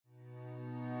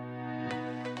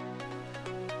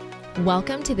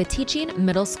Welcome to the Teaching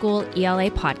Middle School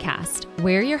ELA podcast.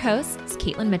 We're your hosts,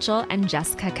 Caitlin Mitchell and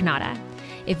Jessica Kanata.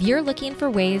 If you're looking for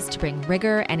ways to bring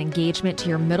rigor and engagement to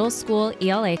your middle school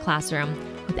ELA classroom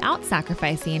without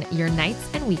sacrificing your nights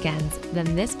and weekends,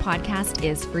 then this podcast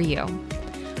is for you.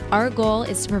 Our goal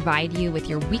is to provide you with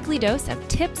your weekly dose of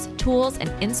tips, tools, and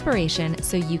inspiration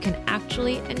so you can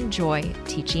actually enjoy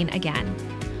teaching again.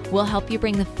 We'll help you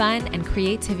bring the fun and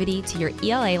creativity to your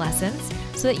ELA lessons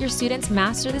so that your students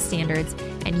master the standards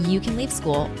and you can leave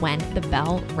school when the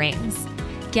bell rings.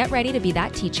 Get ready to be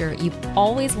that teacher you've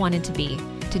always wanted to be,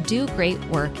 to do great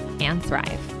work and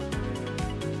thrive.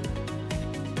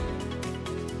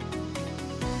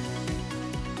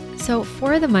 So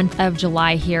for the month of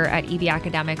July here at EB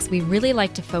Academics, we really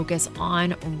like to focus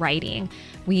on writing.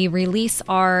 We release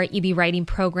our EB writing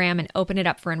program and open it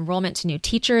up for enrollment to new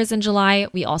teachers in July.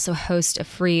 We also host a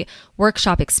free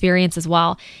workshop experience as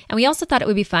well. And we also thought it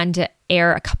would be fun to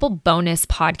air a couple bonus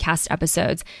podcast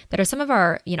episodes that are some of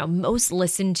our, most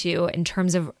listened to in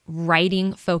terms of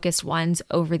writing focused ones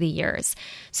over the years.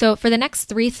 So for the next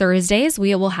 3 Thursdays,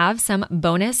 we will have some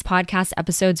bonus podcast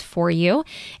episodes for you.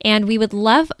 And we would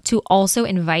love to also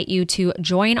invite you to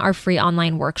join our free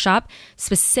online workshop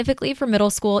specifically for middle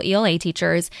school ELA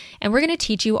teachers. And we're going to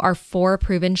teach you our 4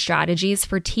 proven strategies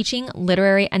for teaching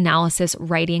literary analysis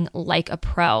writing like a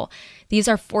pro. These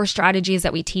are 4 strategies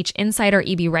that we teach inside our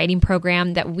EB writing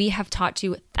program that we have taught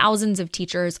to thousands of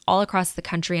teachers all across the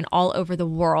country and all over the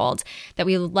world that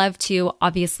we would love to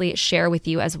obviously share with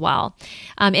you as well.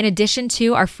 In addition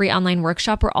to our free online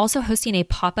workshop, we're also hosting a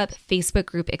pop-up Facebook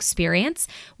group experience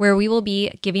where we will be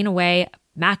giving away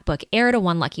MacBook Air to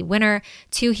 1 lucky winner,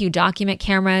 2 Hue document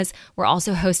cameras. We're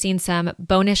also hosting some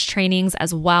bonus trainings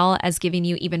as well as giving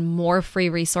you even more free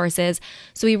resources.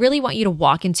 So we really want you to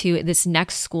walk into this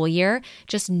next school year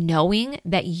just knowing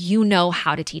that you know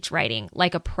how to teach writing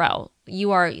like a pro.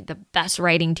 You are the best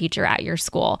writing teacher at your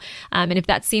school. And if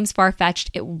that seems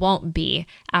far-fetched, it won't be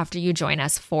after you join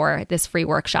us for this free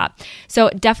workshop.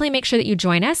 So definitely make sure that you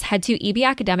join us. Head to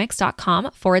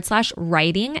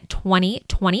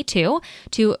ebacademics.com/writing2022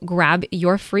 to grab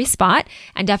your free spot.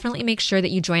 And definitely make sure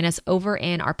that you join us over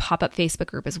in our pop-up Facebook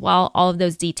group as well. All of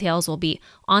those details will be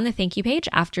on the thank you page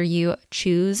after you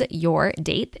choose your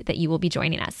date that you will be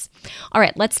joining us. All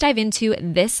right, let's dive into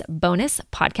this bonus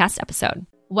podcast episode.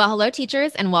 Well, hello,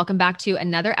 teachers, and welcome back to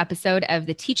another episode of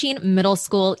the Teaching Middle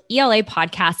School ELA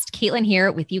podcast. Caitlin here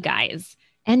with you guys.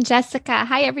 And Jessica.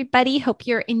 Hi, everybody. Hope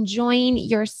you're enjoying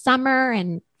your summer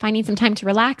and finding some time to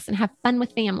relax and have fun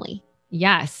with family.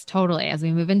 Yes, totally. As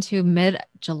we move into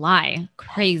mid-July,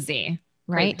 crazy,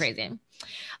 right? Crazy.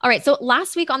 All right. So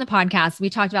last week on the podcast, we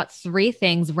talked about 3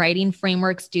 things writing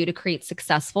frameworks do to create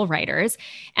successful writers.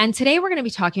 And today we're going to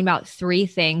be talking about 3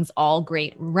 things all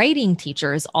great writing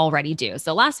teachers already do.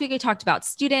 So last week we talked about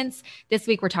students. This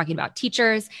week we're talking about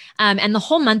teachers. And the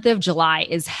whole month of July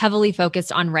is heavily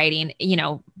focused on writing.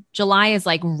 July is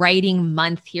like writing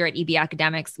month here at EB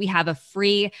Academics. We have a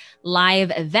free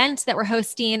live event that we're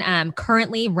hosting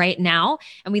currently right now.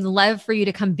 And we'd love for you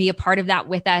to come be a part of that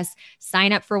with us.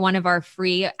 Sign up for one of our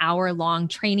free hour-long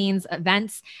trainings,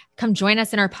 events. Come join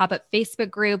us in our pop-up Facebook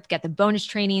group, get the bonus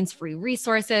trainings, free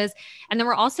resources. And then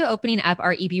we're also opening up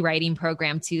our EB writing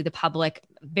program to the public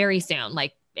very soon,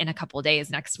 like in a couple of days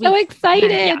next week. So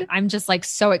excited. And I'm just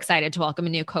so excited to welcome a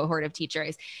new cohort of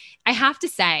teachers. I have to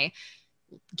say,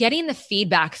 getting the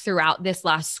feedback throughout this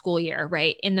last school year,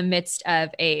 right? In the midst of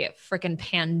a freaking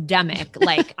pandemic,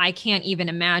 I can't even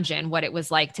imagine what it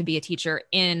was like to be a teacher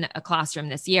in a classroom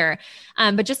this year.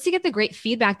 But just to get the great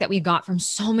feedback that we got from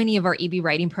so many of our EB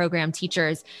writing program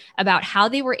teachers about how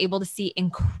they were able to see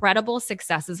incredible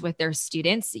successes with their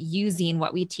students using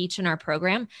what we teach in our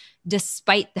program,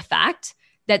 despite the fact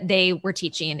that they were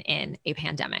teaching in a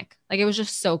pandemic. It was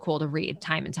just so cool to read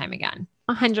time and time again.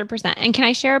 100%. And can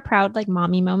I share a proud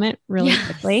mommy moment really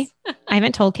quickly? I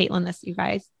haven't told Caitlin this, you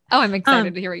guys. Oh, I'm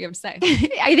excited to hear what you have to say.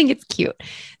 I think it's cute.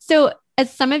 So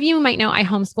as some of you might know, I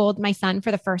homeschooled my son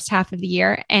for the first half of the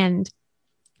year. And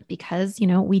because,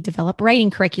 we develop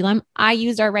writing curriculum, I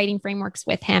used our writing frameworks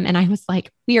with him. And I was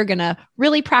like, we are going to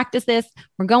really practice this.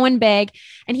 We're going big.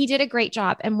 And he did a great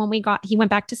job. And when he went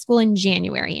back to school in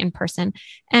January in person,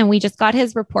 and we just got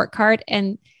his report card,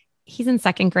 and he's in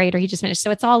 2nd grade, or he just finished.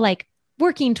 So it's all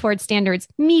working towards standards,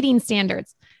 meeting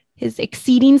standards. His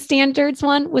exceeding standards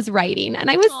one was writing.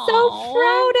 And I was so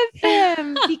proud of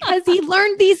him because he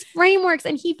learned these frameworks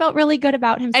and he felt really good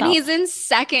about himself. And he's in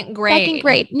 2nd grade. 2nd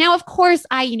grade. Now, of course,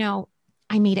 I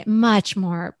I made it much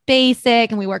more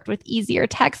basic and we worked with easier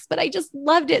text, but I just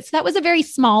loved it. So that was a very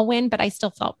small win, but I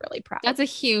still felt really proud. That's a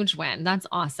huge win. That's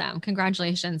awesome.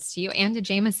 Congratulations to you and to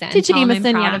Jameson. To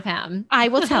Jameson, I'm proud of him. I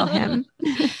will tell him.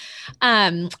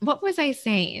 What was I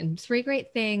saying? 3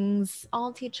 great things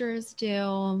all teachers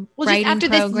do. Well, just after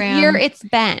this year, it's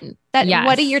been that Yes.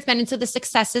 what a year it's been. And so the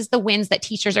successes, the wins that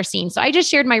teachers are seeing. So I just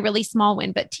shared my really small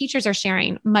win, but teachers are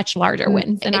sharing much larger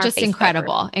wins. And it's just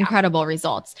incredible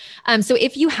results. So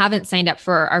if you haven't signed up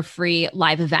for our free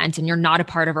live event and you're not a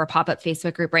part of our pop-up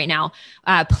Facebook group right now,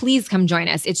 please come join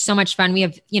us. It's so much fun. We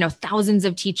have, thousands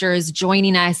of teachers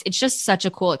joining us. It's just such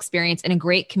a cool experience and a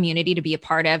great community to be a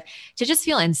part of, to just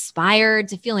feel inspired,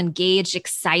 to feel engaged,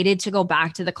 excited to go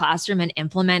back to the classroom and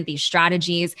implement these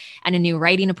strategies and a new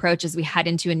writing approach as we head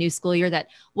into a new school year that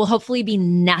will hopefully be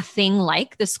nothing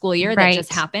like the school year that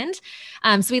just happened.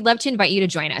 So we'd love to invite you to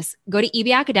join us. Go to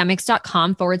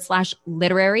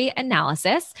ebacademics.com/literary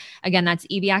analysis. Again, that's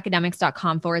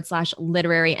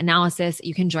ebacademics.com/literary analysis.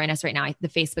 You can join us right now. The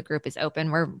Facebook group is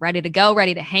open. We're ready to go,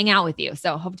 ready to hang out with you.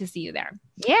 So hope to see you there.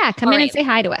 Yeah. Come in and say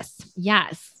hi to us.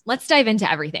 Yes. Let's dive into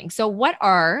everything. So what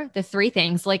are the 3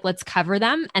 things? Let's cover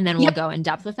them and then we'll go in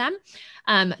depth with them.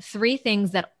 3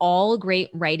 things that all great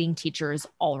writing teachers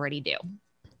already do.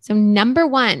 So number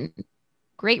 1,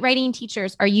 great writing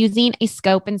teachers are using a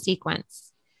scope and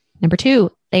sequence. Number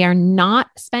 2, they are not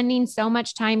spending so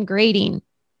much time grading.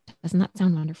 Doesn't that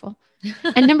sound wonderful?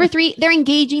 And number 3, they're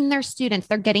engaging their students.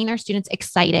 They're getting their students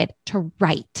excited to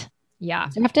write. Yeah.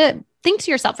 So you have to think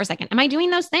to yourself for a second. Am I doing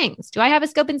those things? Do I have a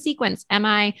scope and sequence? Am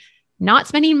I not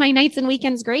spending my nights and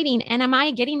weekends grading? And am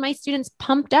I getting my students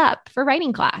pumped up for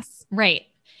writing class? Right.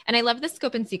 And I love the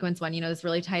scope and sequence one. This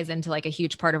really ties into a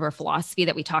huge part of our philosophy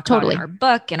that we talk about in our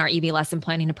book and our EB lesson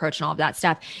planning approach and all of that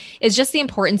stuff, is just the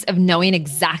importance of knowing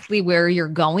exactly where you're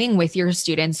going with your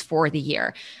students for the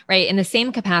year, right? In the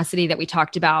same capacity that we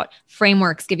talked about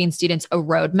frameworks giving students a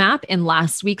roadmap in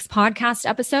last week's podcast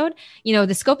episode,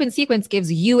 the scope and sequence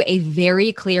gives you a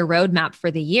very clear roadmap for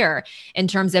the year in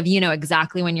terms of,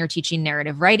 exactly when you're teaching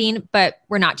narrative writing, but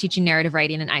we're not teaching narrative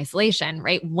writing in isolation,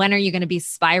 right? When are you going to be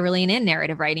spiraling in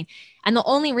narrative writing? And the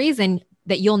only reason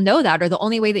that you'll know that, or the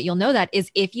only way that you'll know that, is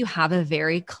if you have a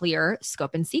very clear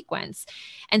scope and sequence.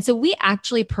 And so we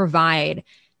actually provide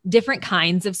different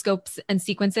kinds of scopes and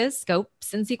sequences.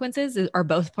 Scopes and sequences are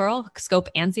both plural, scope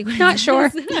and sequence. Not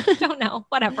sure. Don't know,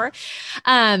 whatever.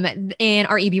 In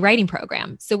our EB writing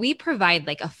program. So we provide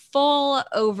a full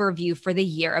overview for the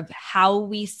year of how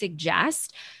we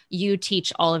suggest you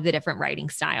teach all of the different writing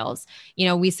styles.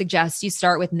 We suggest you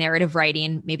start with narrative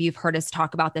writing. Maybe you've heard us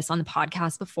talk about this on the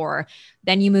podcast before.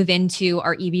 Then you move into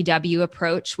our EBW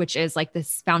approach, which is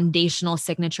this foundational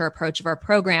signature approach of our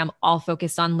program, all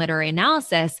focused on literary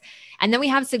analysis. And then we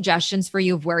have suggestions for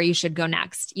you of where you should go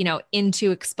next,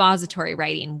 into expository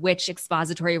writing. Which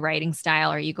expository writing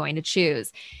style are you going to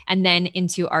choose? And then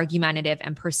into argumentative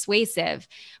and persuasive.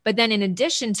 But then in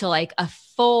addition to a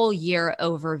full year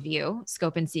overview,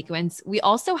 scope and sequence, we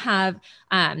also have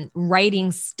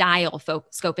writing style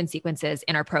scope and sequences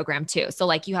in our program too.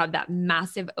 So you have that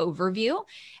massive overview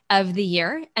of the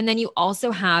year. And then you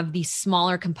also have these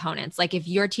smaller components. If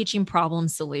you're teaching problem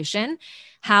solution,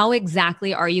 how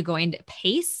exactly are you going to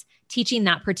pace teaching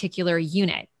that particular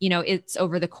unit? It's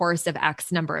over the course of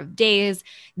X number of days.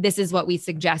 This is what we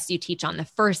suggest you teach on the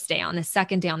first day, on the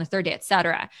second day, on the third day, et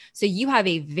cetera. So you have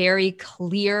a very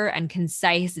clear and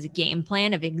concise game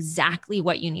plan of exactly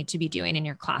what you need to be doing in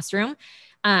your classroom.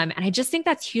 And I just think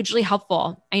that's hugely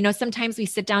helpful. I know sometimes we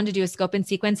sit down to do a scope and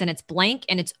sequence and it's blank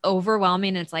and it's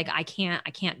overwhelming. And it's I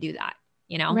can't do that,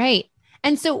 Right.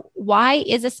 And so why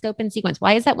is a scope and sequence?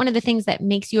 Why is that one of the things that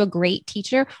makes you a great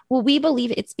teacher? Well, we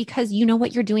believe it's because you know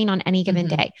what you're doing on any given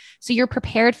day. So you're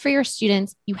prepared for your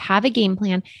students. You have a game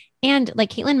plan. And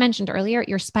like Caitlin mentioned earlier,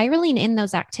 you're spiraling in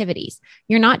those activities.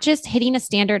 You're not just hitting a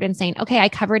standard and saying, okay, I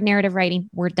covered narrative writing.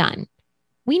 We're done.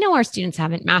 We know our students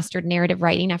haven't mastered narrative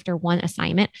writing after one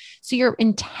assignment. So you're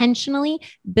intentionally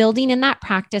building in that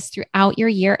practice throughout your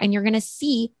year, and you're going to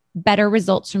see better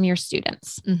results from your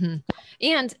students.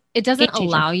 And it doesn't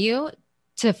allow you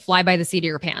to fly by the seat of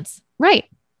your pants. Right.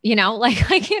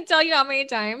 I can't tell you how many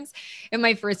times in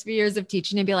my first few years of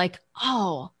teaching, I'd be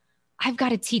oh, I've got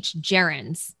to teach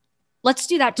gerunds. Let's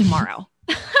do that tomorrow.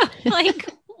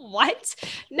 What?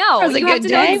 No, you have to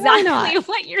know exactly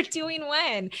what you're doing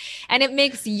when. And it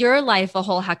makes your life a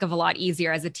whole heck of a lot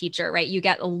easier as a teacher, right? You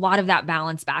get a lot of that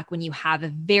balance back when you have a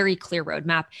very clear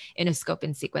roadmap in a scope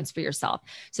and sequence for yourself.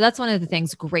 So that's one of the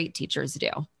things great teachers do.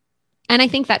 And I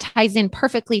think that ties in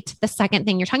perfectly to the second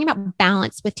thing. You're talking about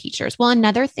balance with teachers. Well,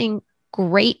 another thing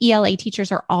great ELA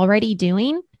teachers are already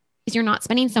doing is you're not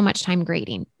spending so much time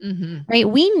grading, Mm-hmm. right?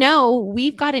 We know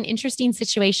we've got an interesting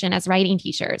situation as writing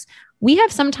teachers. We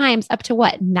have sometimes up to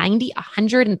 90,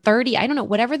 130, I don't know,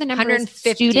 whatever the number is.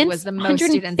 150 students, was the most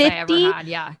students I ever had.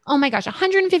 Yeah. Oh my gosh,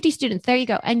 150 students. There you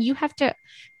go. And you have to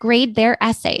grade their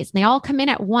essays. And they all come in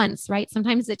at once, right?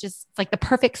 Sometimes it's like the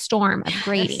perfect storm of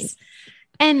grading. Yes.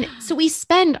 And so we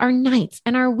spend our nights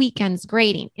and our weekends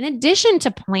grading in addition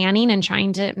to planning and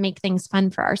trying to make things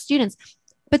fun for our students.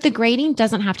 But the grading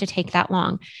doesn't have to take that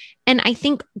long. And I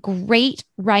think great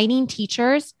writing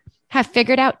teachers have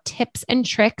figured out tips and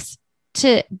tricks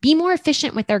to be more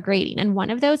efficient with their grading. And one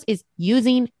of those is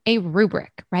using a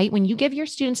rubric, right? When you give your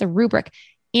students a rubric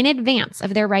in advance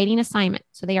of their writing assignment,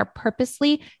 so they are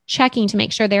purposely checking to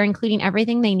make sure they're including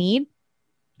everything they need,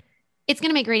 it's going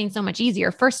to make grading so much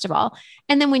easier, first of all.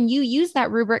 And then when you use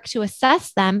that rubric to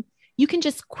assess them, you can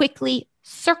just quickly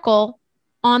circle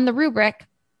on the rubric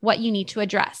what you need to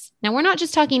address. Now, we're not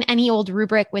just talking any old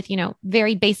rubric with,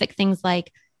 very basic things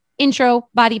like intro,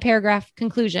 body paragraph,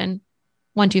 conclusion,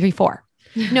 1, 2, 3, 4.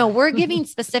 No, we're giving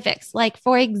specifics. Like,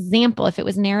 for example, if it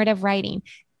was narrative writing,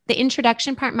 the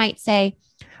introduction part might say,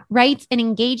 write an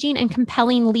engaging and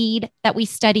compelling lead that we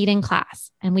studied in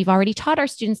class. And we've already taught our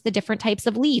students the different types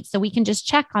of leads. So we can just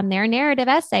check on their narrative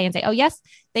essay and say, oh, yes,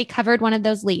 they covered one of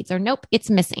those leads, or nope, it's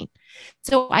missing.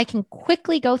 So I can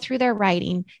quickly go through their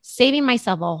writing, saving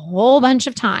myself a whole bunch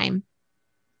of time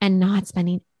and not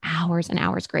spending hours and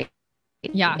hours grading.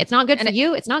 Yeah. It's not good for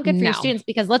you. It's not good for your students,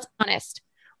 because let's be honest,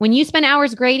 when you spend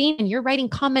hours grading and you're writing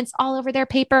comments all over their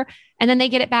paper and then they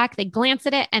get it back, they glance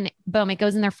at it and boom, it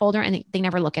goes in their folder and they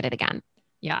never look at it again.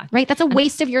 Yeah. Right. That's a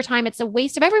waste of your time. It's a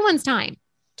waste of everyone's time.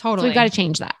 Totally. So we've got to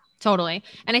change that. Totally.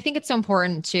 And I think it's so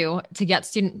important to get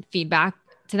student feedback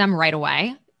to them right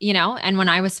away, and when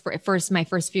I was my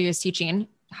first few years teaching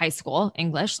high school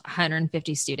English,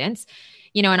 150 students,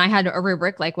 and I had a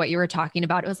rubric like what you were talking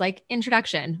about. It was like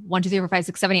introduction, 1, 2, 3, 4, 5,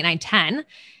 6, 7, 8, 9, 10.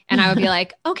 And I would be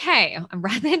like, okay, I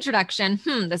read the introduction.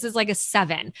 This is like a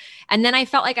 7. And then I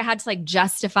felt like I had to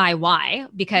justify why,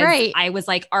 because I was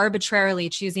arbitrarily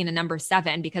choosing a number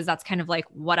 7 because that's kind of like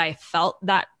what I felt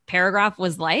that paragraph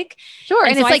was like. Sure.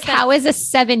 And so it's how is a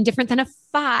 7 different than a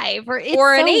 5 or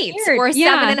an 8 weird. Or a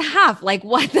 7.5? Like,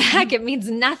 what the heck? It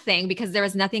means nothing because there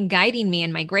was nothing guiding me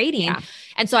in my grading. Yeah.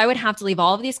 And so I would have to leave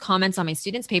all of these comments on my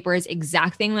students' papers,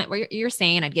 exacting what you're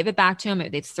saying. I'd give it back to them.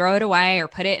 They'd throw it away or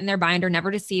put it in their binder,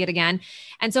 never to see it again.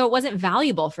 And so it wasn't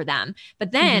valuable for them.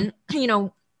 But then,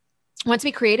 once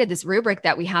we created this rubric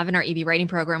that we have in our EB writing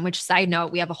program, which, side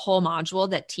note, we have a whole module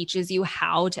that teaches you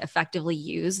how to effectively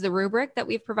use the rubric that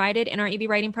we've provided in our EB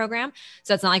writing program.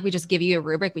 So it's not like we just give you a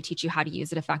rubric, we teach you how to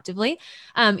use it effectively.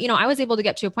 I was able to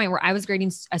get to a point where I was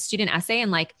grading a student essay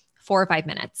in 4 or 5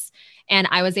 minutes. And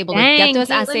I was able to get those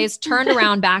essays turned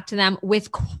around back to them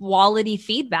with quality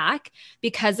feedback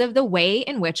because of the way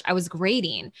in which I was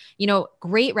grading.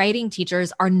 Great writing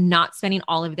teachers are not spending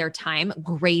all of their time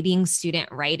grading student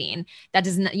writing. That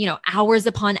does not, hours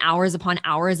upon hours upon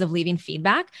hours of leaving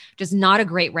feedback does not a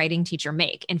great writing teacher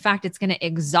make. In fact, it's going to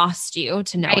exhaust you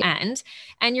to no end,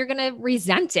 and you're going to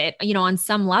resent it, on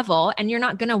some level, and you're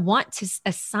not going to want to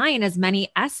assign as many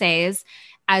essays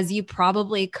as you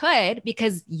probably could,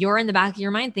 because you're in the back of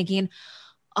your mind thinking,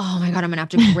 oh my God, I'm going to have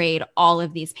to grade all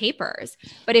of these papers.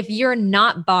 But if you're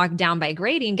not bogged down by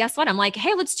grading, guess what? I'm like,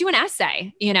 hey, let's do an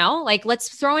essay, let's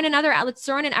throw in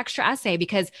an extra essay,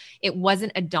 because it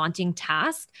wasn't a daunting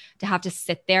task to have to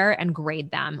sit there and grade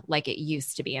them like it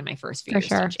used to be in my first few years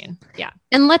teaching. Yeah.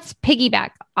 And let's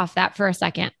piggyback off that for a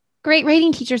second. Great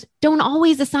writing teachers don't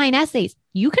always assign essays.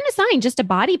 You can assign just a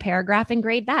body paragraph and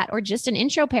grade that, or just an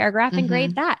intro paragraph and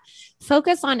grade that.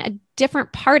 Focus on a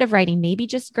different part of writing. Maybe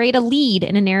just grade a lead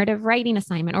in a narrative writing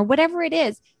assignment or whatever it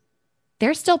is.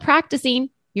 They're still practicing.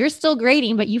 You're still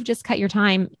grading, but you've just cut your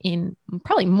time in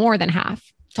probably more than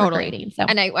half. Totally. Grading, so.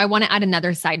 And I want to add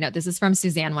another side note. This is from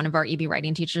Suzanne, one of our EB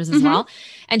writing teachers as well.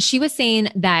 And she was saying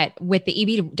that with the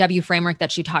EBW framework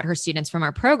that she taught her students from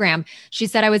our program, she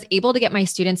said, I was able to get my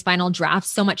students' final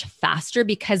drafts so much faster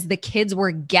because the kids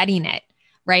were getting it,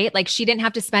 right? Like, she didn't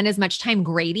have to spend as much time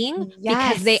grading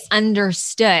because they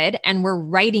understood and were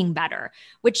writing better,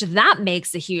 which that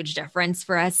makes a huge difference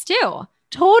for us too.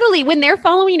 Totally. When they're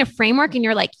following a framework and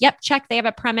you're like, yep, check, they have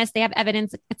a premise, they have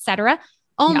evidence, etc.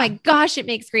 Oh my gosh, it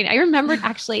makes grading. I remembered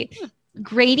actually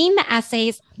grading the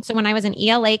essays. So when I was an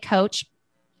ELA coach,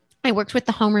 I worked with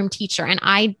the homeroom teacher and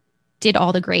I did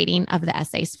all the grading of the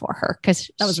essays for her because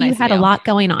she had a lot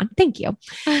going on. Thank you.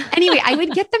 Anyway, I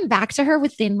would get them back to her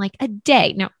within a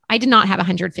day. Now, I did not have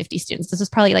 150 students. This was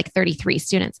probably 33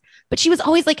 students, but she was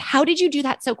always like, how did you do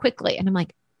that so quickly? And I'm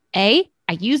like, I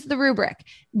I use the rubric.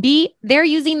 B, they're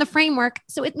using the framework.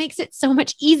 So it makes it so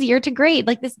much easier to grade.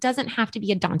 Like this doesn't have to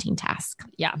be a daunting task.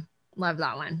 Yeah. Love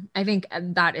that one. I think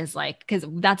that is because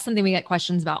that's something we get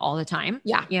questions about all the time.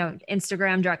 Yeah.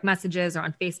 Instagram direct messages or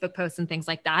on Facebook posts and things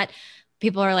like that.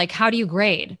 People are like, how do you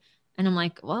grade? And I'm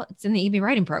like, well, it's in the EB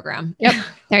writing program. Yep.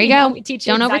 There you go. We teach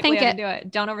you exactly how to do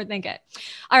it. Don't overthink it.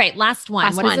 All right. Last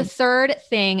one. What is the third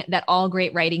thing that all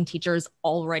great writing teachers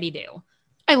already do?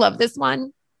 I love this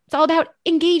one. It's all about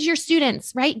engage your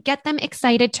students, right? Get them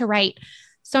excited to write.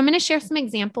 So I'm going to share some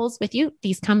examples with you.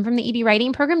 These come from the EB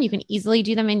writing program. You can easily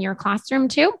do them in your classroom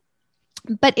too,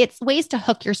 but it's ways to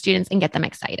hook your students and get them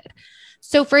excited.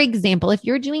 So for example, if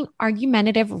you're doing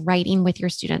argumentative writing with your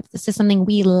students, this is something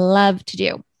we love to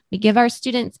do. We give our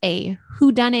students a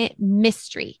whodunit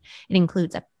mystery. It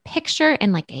includes a picture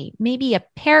and maybe a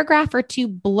paragraph or two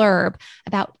blurb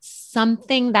about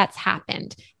something that's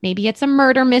happened. Maybe it's a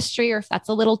murder mystery, or if that's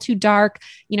a little too dark,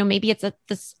 maybe it's a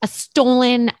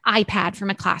stolen iPad from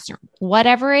a classroom,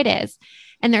 whatever it is.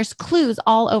 And there's clues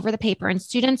all over the paper, and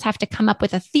students have to come up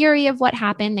with a theory of what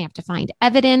happened. They have to find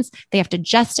evidence. They have to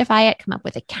justify it, come up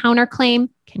with a counterclaim.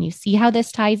 Can you see how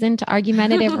this ties into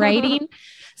argumentative writing?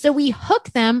 So we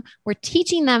hook them. We're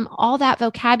teaching them all that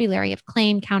vocabulary of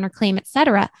claim, counterclaim, et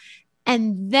cetera.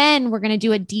 And then we're going to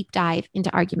do a deep dive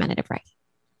into argumentative writing.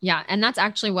 Yeah. And that's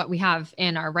actually what we have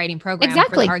in our writing program.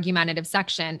 Exactly. For the argumentative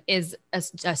section is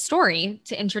a story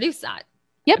to introduce that.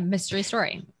 Yep. A mystery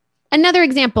story. Another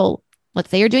example,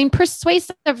 let's say you're doing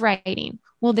persuasive writing.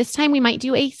 Well, this time we might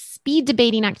do a speed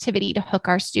debating activity to hook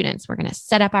our students. We're going to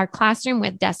set up our classroom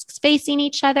with desks facing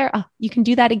each other. Oh, you can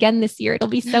do that again this year. It'll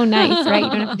be so nice, right? You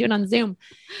don't have to do it on Zoom.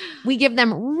 We give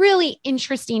them really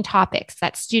interesting topics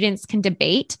that students can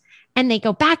debate, and they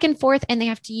go back and forth, and they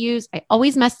have to use, I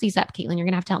always mess these up, Caitlin, you're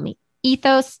going to have to help me.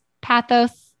 Ethos,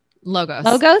 pathos, logos.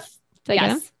 Did I get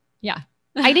them? Yeah.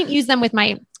 I didn't use them with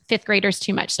my fifth graders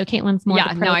too much. So Caitlin's more.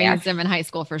 Yeah, no, I used them in high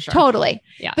school for sure. Totally.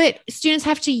 Yeah. But students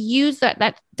have to use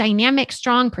that dynamic,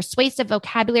 strong, persuasive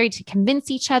vocabulary to convince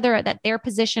each other that their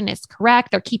position is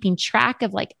correct. They're keeping track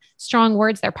of strong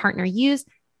words their partner used.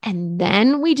 And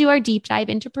then we do our deep dive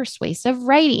into persuasive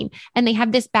writing. And they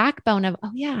have this backbone of,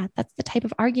 oh yeah, that's the type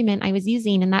of argument I was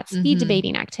using in that speed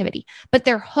debating activity. But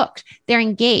they're hooked, they're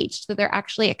engaged, so they're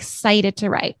actually excited to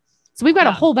write. So we've got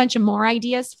a whole bunch of more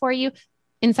ideas for you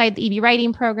inside the EB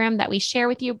writing program that we share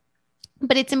with you.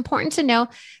 But it's important to know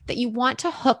that you want to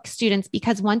hook students,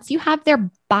 because once you have their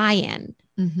buy-in,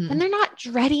 then they're not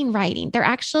dreading writing. They're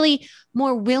actually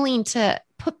more willing to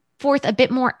put forth a bit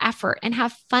more effort and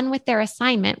have fun with their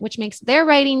assignment, which makes their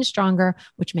writing stronger,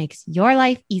 which makes your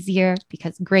life easier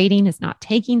because grading is not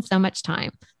taking so much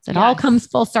time. So it all comes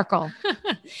full circle.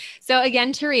 So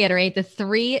again, to reiterate, the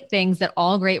three things that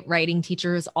all great writing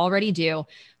teachers already do: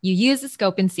 you use the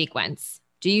scope and sequence.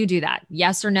 Do you do that?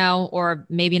 Yes or no, or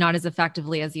maybe not as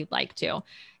effectively as you'd like to.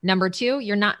 Number two,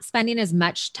 you're not spending as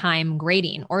much time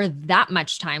grading, or that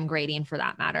much time grading for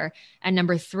that matter. And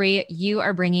number three, you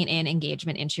are bringing in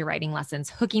engagement into your writing lessons,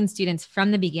 hooking students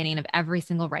from the beginning of every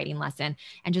single writing lesson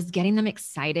and just getting them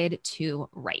excited to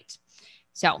write.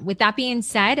 So with that being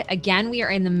said, again, we are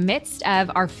in the midst of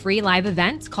our free live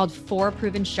event called 4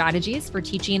 Proven Strategies for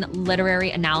Teaching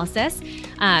Literary Analysis.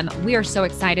 We are so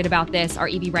excited about this. Our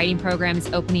EB writing program is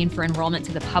opening for enrollment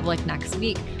to the public next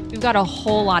week. We've got a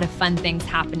whole lot of fun things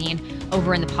happening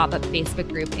over in the pop-up Facebook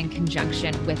group in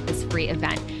conjunction with this free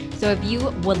event. So if you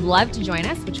would love to join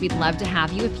us, which we'd love to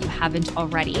have you if you haven't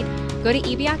already, go to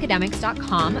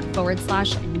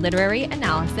ebacademics.com/literary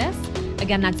analysis.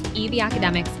 Again, that's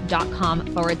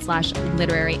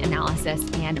ebacademics.com/literary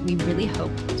analysis. And we really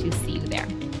hope to see you there.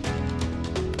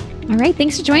 All right.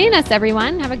 Thanks for joining us,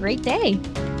 everyone. Have a great day.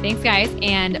 Thanks, guys.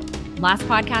 And last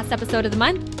podcast episode of the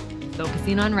month,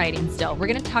 focusing on writing still. We're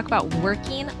going to talk about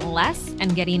working less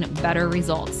and getting better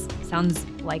results. Sounds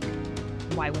like,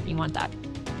 why wouldn't you want that?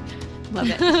 Love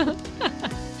it.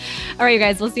 All right, you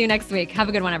guys. We'll see you next week. Have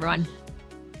a good one, everyone.